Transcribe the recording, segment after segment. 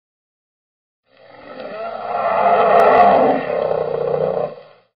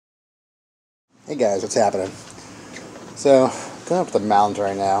guys, what's happening? So, going up to the mountains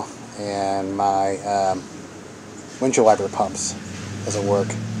right now, and my windshield wiper pumps doesn't work.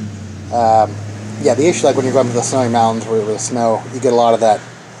 Yeah, the issue, like when you're going to the snowy mountains where the snow, you get a lot of that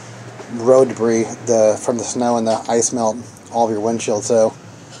road debris from the snow and the ice melt all of your windshield. So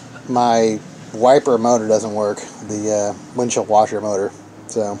my wiper motor doesn't work, the windshield washer motor.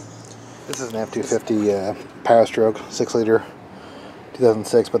 So this is an F250 Powerstoke 6-liter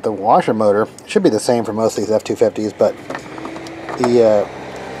 2006, but the washer motor should be the same for most of these F250s, but the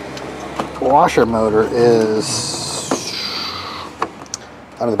washer motor is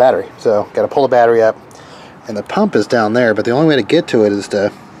under the battery, so got to pull the battery up, and the pump is down there, but the only way to get to it is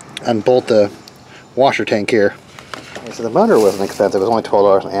to unbolt the washer tank here. Okay, so the motor wasn't expensive, it was only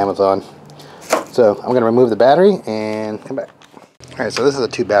 $12 on Amazon. So I'm going to remove the battery and come back. Alright, so this is a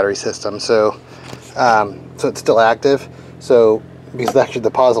 2-battery system, so it's still active, so because actually the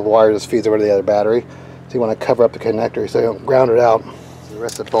positive wire just feeds over to the other battery, so you want to cover up the connector so you don't ground it out. So the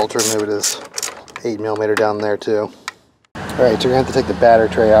rest of the bolts are removed. It is 8mm down there too. Alright, so we're going to have to take the battery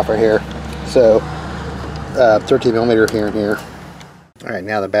tray off right here. So 13mm here and here. Alright,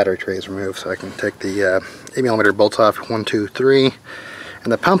 now the battery tray is removed, so I can take the 8mm bolts off. 1, 2, 3.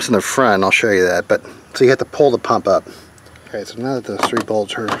 And the pump's in the front, I'll show you that. But so you have to pull the pump up. Alright, so now that those 3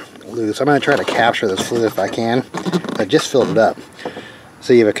 bolts are loose, I'm going to try to capture this fluid if I can. I just filled it up.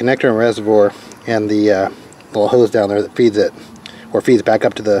 So you have a connector and reservoir, and the little hose down there that feeds it, or feeds back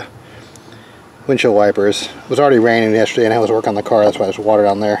up to the windshield wipers. It was already raining yesterday and I was working on the car, that's why there's water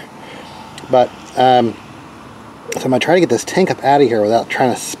down there. But so I'm going to try to get this tank up out of here without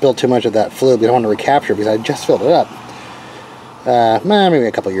trying to spill too much of that fluid. We don't want to recapture because I just filled it up. Maybe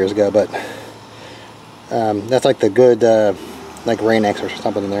a couple years ago, but that's like the good like Rain X or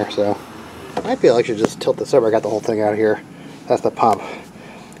something in there. So I might be able to actually just tilt this over. I got the whole thing out of here. That's the pump.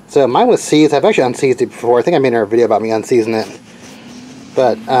 So mine was seized. I've actually unseized it before. I think I made a video about me unseizing it.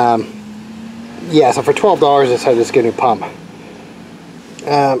 But yeah, so for $12 I decided to just get a new pump.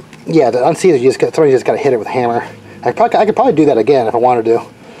 Yeah, the unseize, somebody just got to hit it with a hammer. I could probably do that again if I wanted to.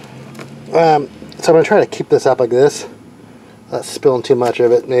 So I'm going to try to keep this up like this. Not spilling too much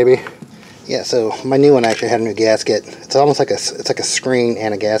of it, maybe. Yeah, so my new one actually had a new gasket. It's almost like it's like a screen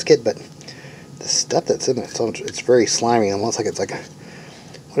and a gasket, but the stuff that's in it, it's very slimy. Almost like it's like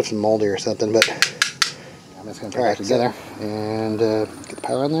what if it's moldy or something. But I'm just going to put it back together and get the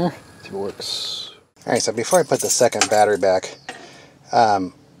power in there. See if it works. All right, so before I put the second battery back,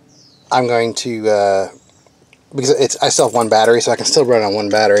 I'm going to because I still have 1 battery, so I can still run on 1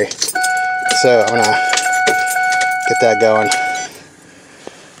 battery. So I'm gonna get that going.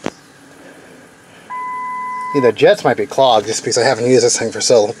 The jets might be clogged just because I haven't used this thing for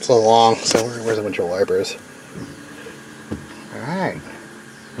so long. So where's the windshield wipers? All right,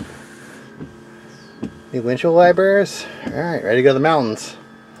 new windshield wipers. All right, ready to go to the mountains.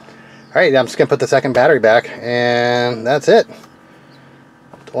 Alright, I'm just going to put the second battery back, and that's it.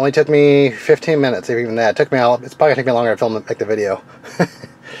 It only took me 15 minutes, if even that. It's probably going to take me longer to film and make the video.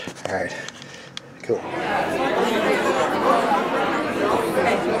 Alright, cool.